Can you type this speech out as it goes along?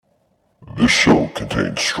show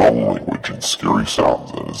contains strong language and scary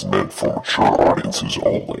sounds that is meant for mature audiences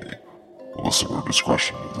only. Listener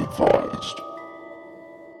discretion is advised.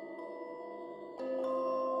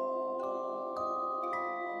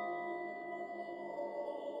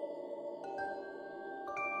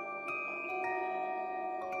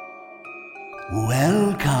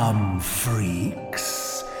 Welcome,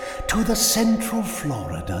 freaks, to the Central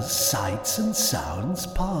Florida Sights and Sounds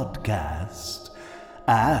podcast,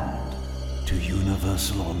 and to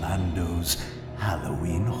Universal Orlando's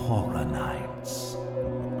Halloween Horror Nights.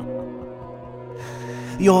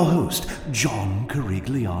 Your host, John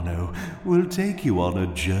Carigliano, will take you on a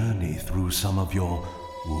journey through some of your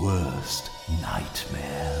worst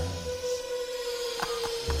nightmares.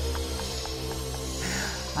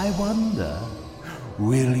 I wonder,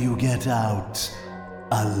 will you get out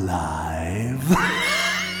alive?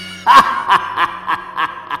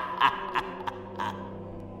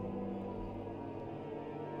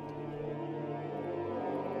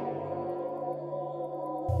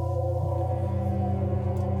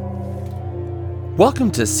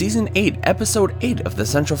 Welcome to Season 8, Episode 8 of the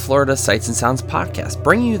Central Florida Sights and Sounds podcast,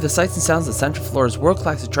 bringing you the sights and sounds of Central Florida's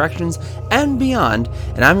world-class attractions and beyond.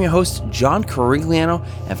 And I'm your host, John Carigliano,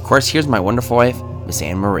 and of course, here's my wonderful wife, Miss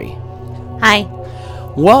Anne Marie. Hi.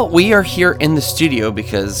 Well, we are here in the studio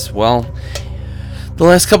because, well, the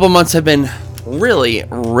last couple of months have been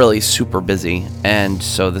really super busy, and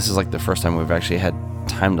so this is like the first time we've actually had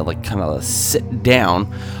time to like kind of sit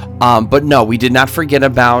down. But no, we did not forget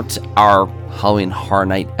about our Halloween Horror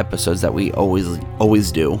Night episodes that we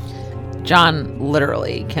always do. John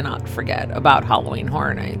literally cannot forget about Halloween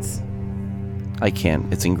Horror Nights. I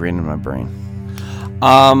can't. It's ingrained in my brain.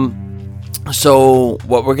 So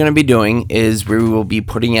what we're going to be doing is we will be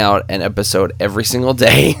putting out an episode every single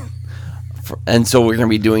day. And so we're going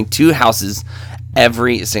to be doing 2 houses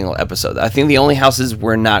every single episode. I think the only houses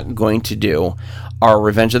we're not going to do are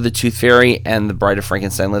Revenge of the Tooth Fairy and The Bride of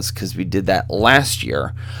Frankenstein list, because we did that last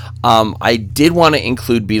year. I did want to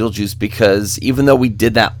include Beetlejuice because even though we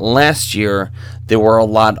did that last year, there were a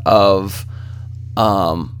lot of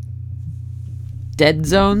Dead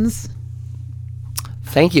zones?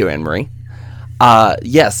 Thank you, Anne-Marie.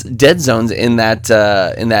 Yes, dead zones in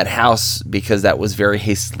that house because that was very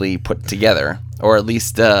hastily put together, or at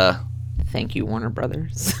least Thank you, Warner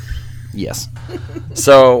Brothers. Yes.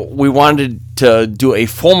 So we wanted to do a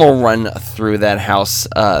formal run through that house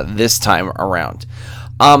this time around.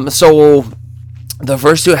 So the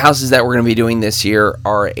first 2 houses that we're going to be doing this year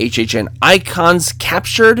are HHN Icons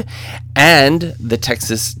Captured and the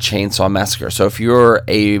Texas Chainsaw Massacre. So if you're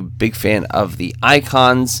a big fan of the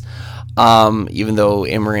Icons, even though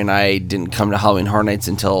Emery and I didn't come to Halloween Horror Nights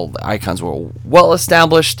until the Icons were well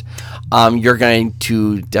established, you're going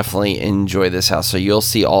to definitely enjoy this house. So you'll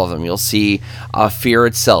see all of them. You'll see Fear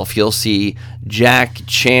itself. You'll see Jack,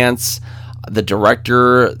 Chance, the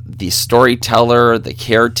director, the storyteller, the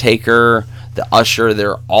caretaker, the usher.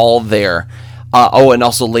 They're all there. And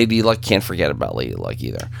also Lady Luck. Can't forget about Lady Luck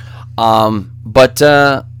either.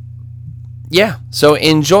 Yeah. So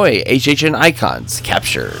enjoy HHN Icons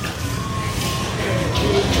Captured.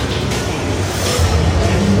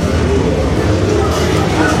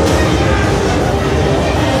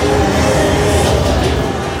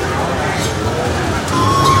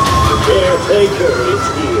 Caretaker is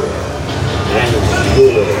here, and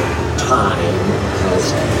your time has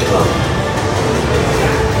come.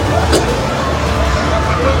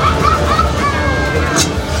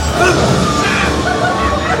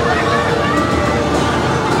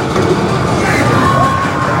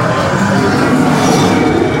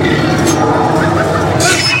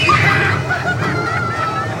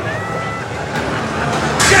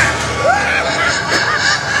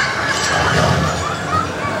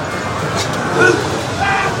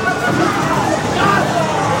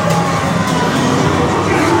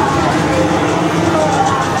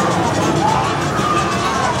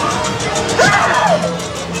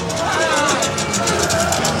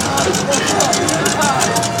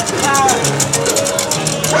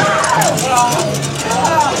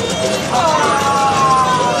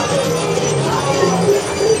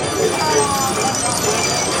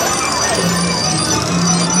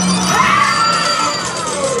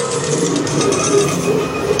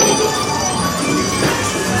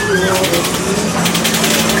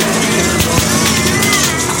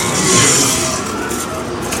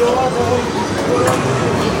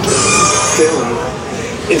 Film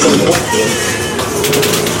is a weapon.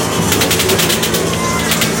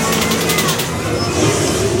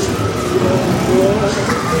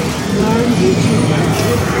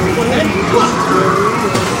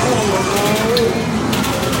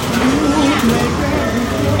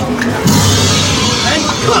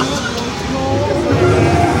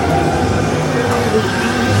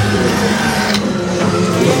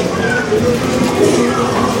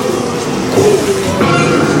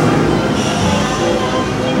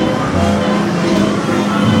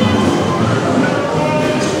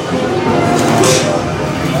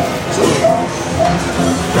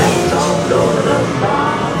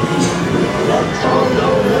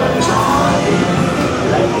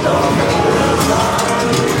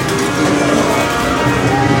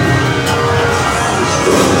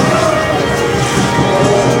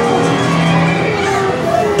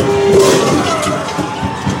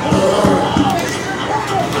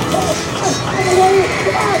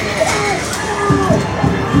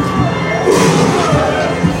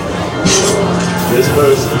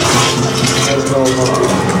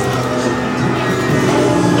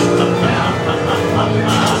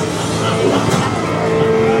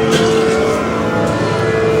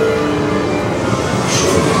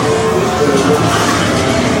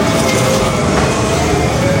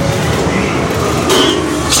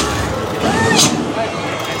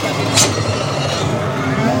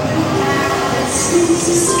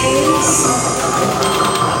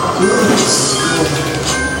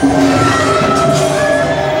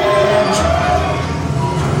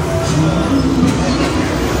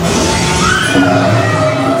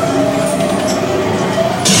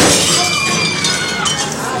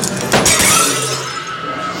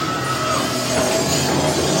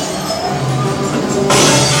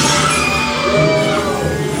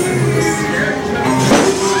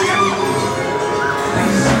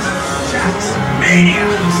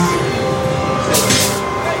 maniacs!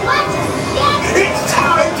 It's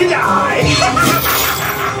time to die!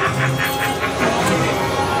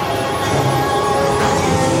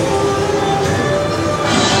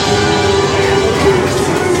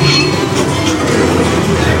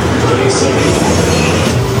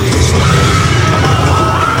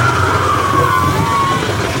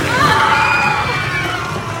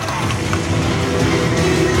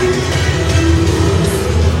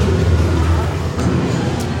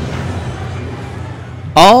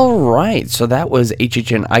 All right, so that was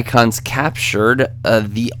HHN Icons Captured.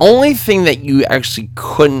 The only thing that you actually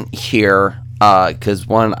couldn't hear, because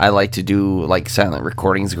one, I like to do like silent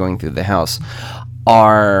recordings going through the house,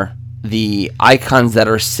 are the icons that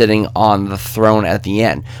are sitting on the throne at the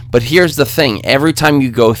end. But here's the thing, every time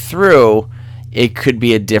you go through, it could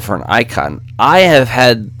be a different icon. I have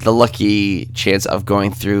had the lucky chance of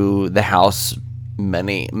going through the house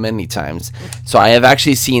many times, so I have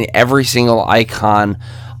actually seen every single icon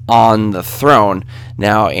on the throne.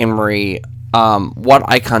 Now, Anne-Marie, what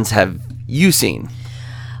icons have you seen?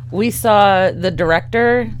 We saw the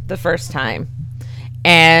director the first time,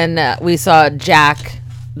 and we saw Jack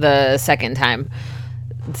the second time.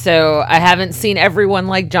 So I haven't seen everyone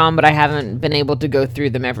like John, but I haven't been able to go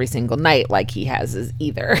through them every single night like he has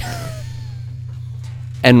either.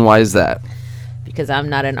 And why is that? Because I'm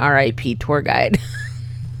not an RIP tour guide.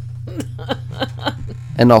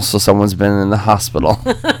 And also someone's been in the hospital.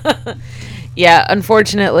 Yeah,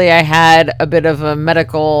 unfortunately, I had a bit of a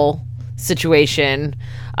medical situation.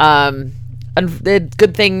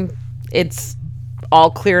 Good thing it's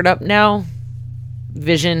all cleared up now.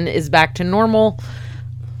 Vision is back to normal.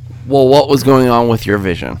 Well, what was going on with your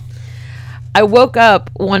vision? I woke up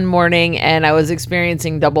one morning and I was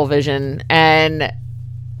experiencing double vision, and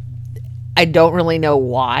I don't really know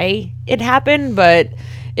why it happened, but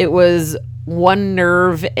it was one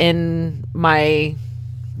nerve in my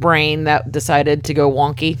brain that decided to go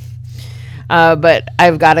wonky. But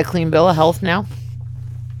I've got a clean bill of health now.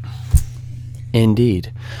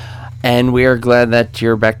 Indeed. And we are glad that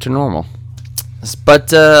you're back to normal.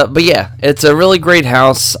 But yeah, it's a really great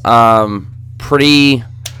house. Pretty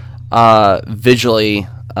visually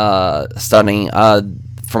stunning.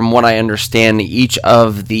 From what I understand, each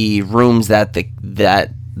of the rooms that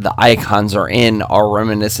the icons are in are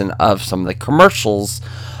reminiscent of some of the commercials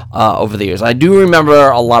over the years. I do remember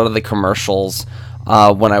a lot of the commercials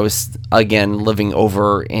when I was, again, living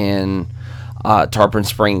over in Tarpon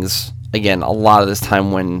Springs. Again, a lot of this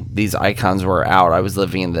time when these icons were out, I was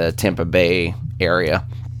living in the Tampa Bay area.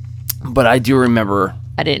 But I do remember...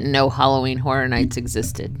 I didn't know Halloween Horror Nights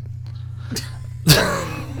existed.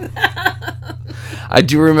 I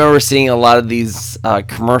do remember seeing a lot of these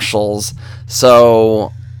commercials,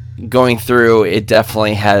 so going through, it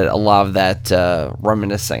definitely had a lot of that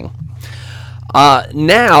reminiscing.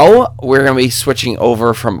 Now, we're going to be switching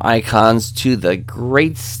over from icons to the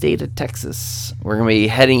great state of Texas. We're going to be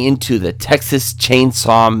heading into the Texas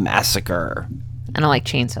Chainsaw Massacre. I don't like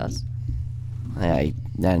chainsaws. I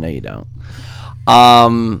know you don't.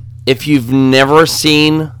 If you've never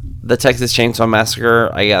seen the Texas Chainsaw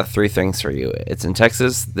Massacre, I got 3 things for you. It's in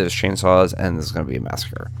Texas, there's chainsaws, and there's going to be a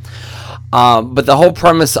massacre. But the whole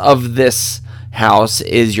premise of this house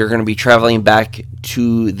is you're going to be traveling back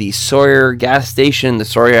to the Sawyer gas station, the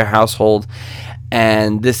Sawyer household,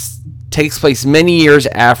 and this takes place many years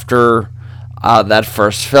after that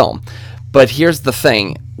first film. But here's the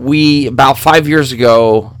thing. About 5 years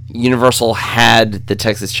ago, Universal had the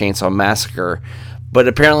Texas Chainsaw Massacre, but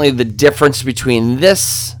apparently the difference between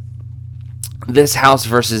this house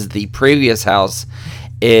versus the previous house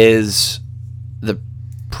is the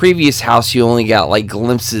previous house you only got like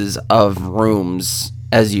glimpses of rooms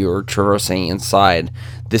as you were traversing inside.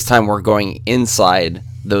 This time we're going inside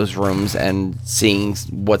those rooms and seeing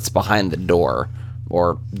what's behind the door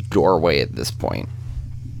or doorway at this point.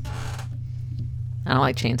 I don't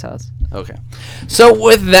like chainsaws. Okay. So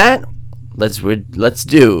with that, let's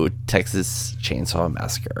do Texas Chainsaw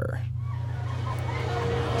Massacre.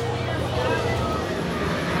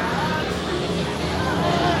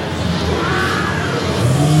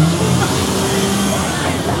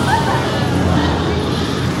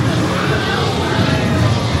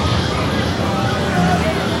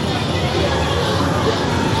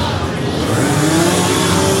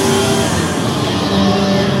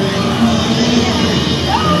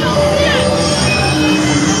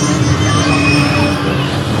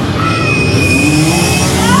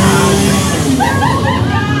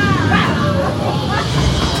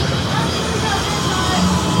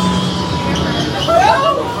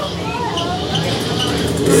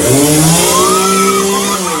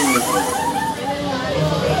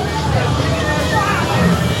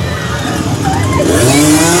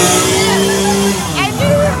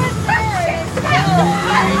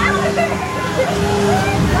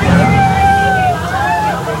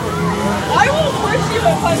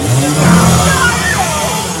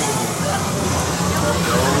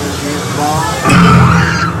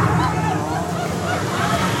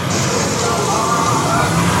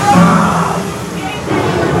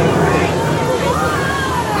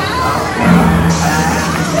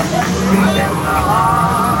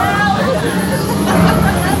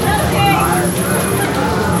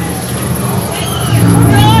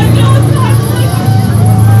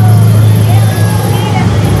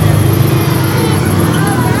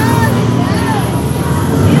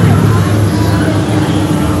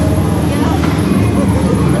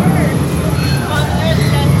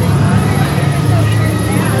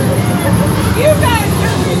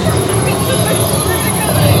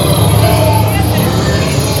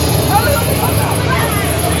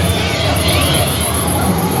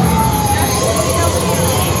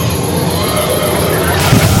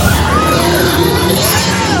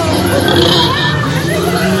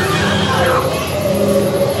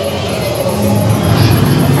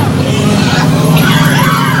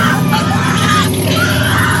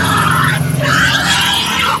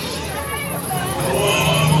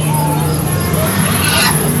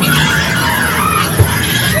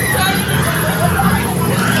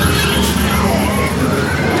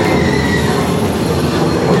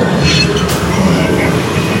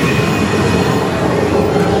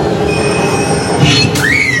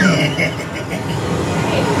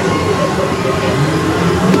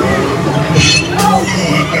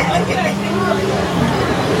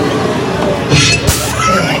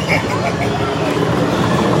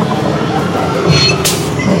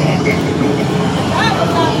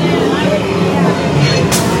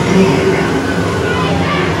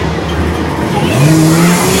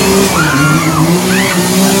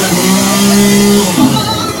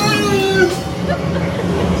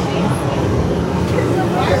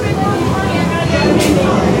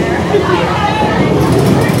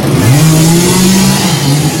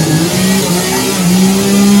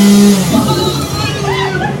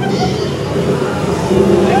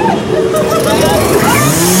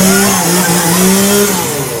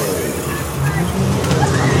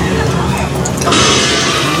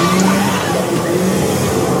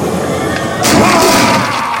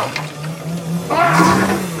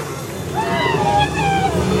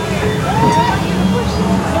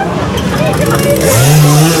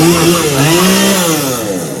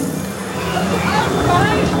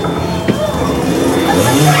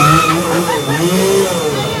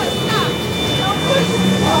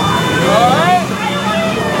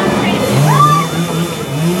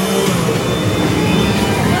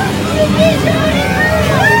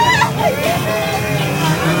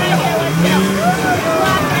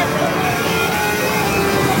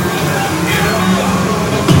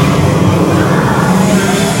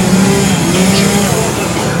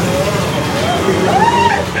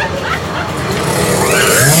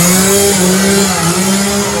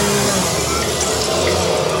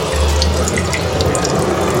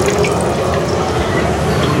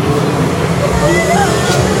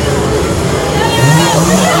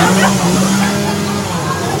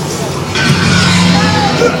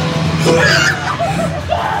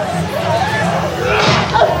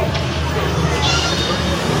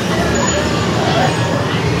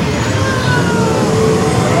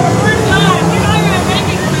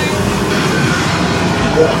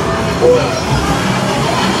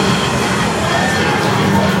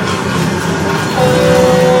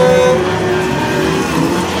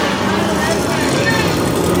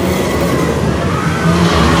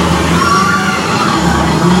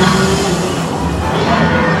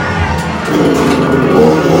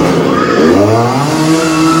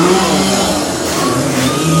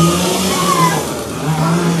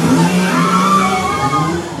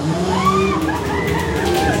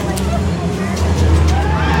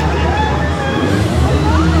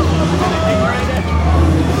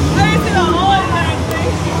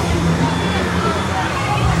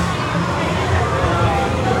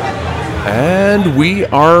 And we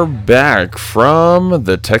are back from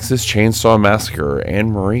the Texas Chainsaw Massacre.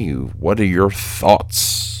 Anne Marie, what are your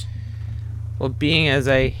thoughts? Well, being as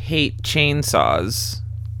I hate chainsaws,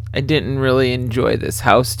 I didn't really enjoy this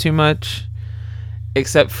house too much,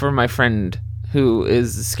 except for my friend who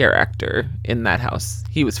is a scare actor in that house.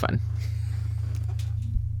 He was fun.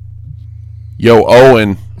 Yo,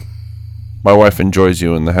 Owen, my wife enjoys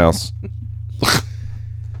you in the house.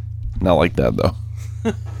 Not like that, though.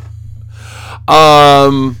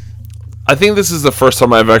 I think this is the first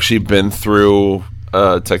time I've actually been through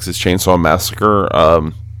Texas Chainsaw Massacre.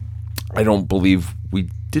 I don't believe we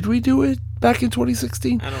do it back in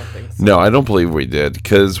 2016? I don't think so. No, I don't believe we did,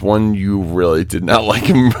 because one, you really did not like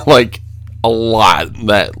him. Like, a lot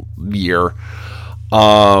that year.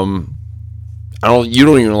 You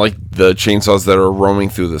don't even like the chainsaws that are roaming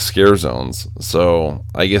through the scare zones. So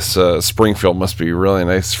I guess Springfield must be really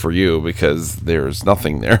nice for you because there's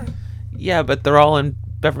nothing there. Yeah, but they're all in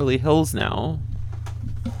Beverly Hills now.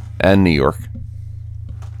 And New York.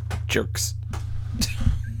 Jerks.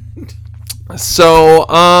 So,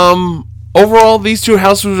 overall, these two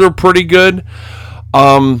houses are pretty good.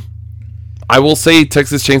 I will say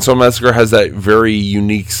Texas Chainsaw Massacre has that very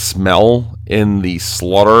unique smell in the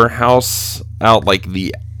slaughterhouse out, like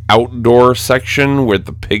the outdoor section where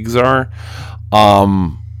the pigs are.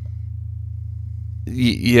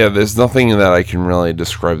 Yeah, there's nothing that I can really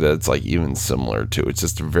describe that's like even similar to. It's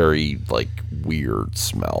just a very like weird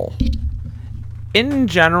smell. In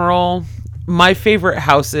general, my favorite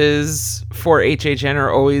houses for HHN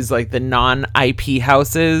are always like the non-IP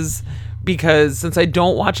houses, because since I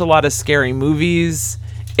don't watch a lot of scary movies,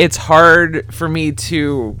 it's hard for me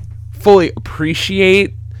to fully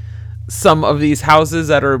appreciate some of these houses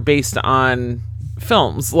that are based on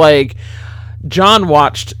films. Like, John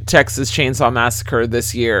watched Texas Chainsaw Massacre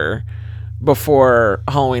this year before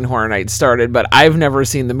Halloween Horror Nights started, but I've never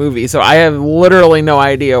seen the movie, so I have literally no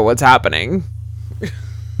idea what's happening.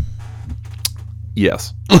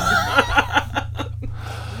 Yes.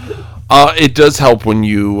 It does help when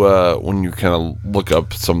you kind of look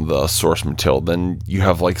up some of the source material. Then you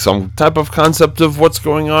have like some type of concept of what's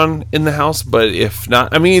going on in the house. But if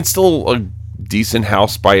not, I mean, it's still a decent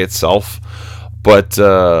house by itself. But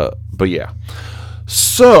yeah.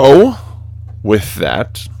 So with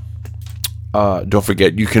that, don't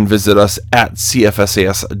forget, you can visit us at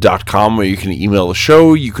cfsas.com, where you can email the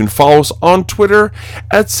show. You can follow us on Twitter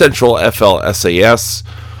at CentralFLSAS,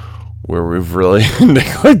 where we've really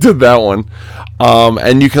neglected that one.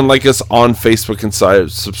 And you can like us on Facebook and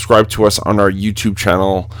subscribe to us on our YouTube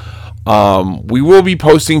channel. We will be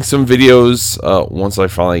posting some videos once I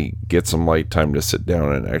finally get some like time to sit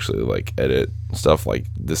down and actually like edit stuff. Like,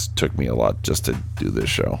 this took me a lot just to do this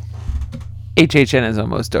show. HHN is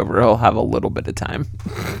almost over. He'll have a little bit of time.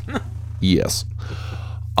 Yes.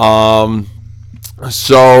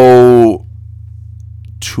 So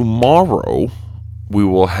tomorrow we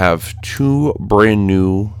will have 2 brand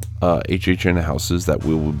new HHN houses that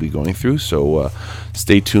we will be going through. So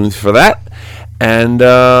stay tuned for that. And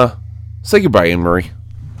say goodbye, Anne-Marie.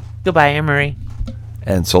 Goodbye, Anne-Marie.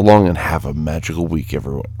 And so long, and have a magical week,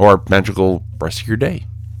 everyone. Or magical rest of your day.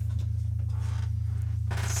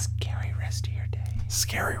 Scary rest of your day.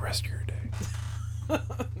 Scary rest of your day.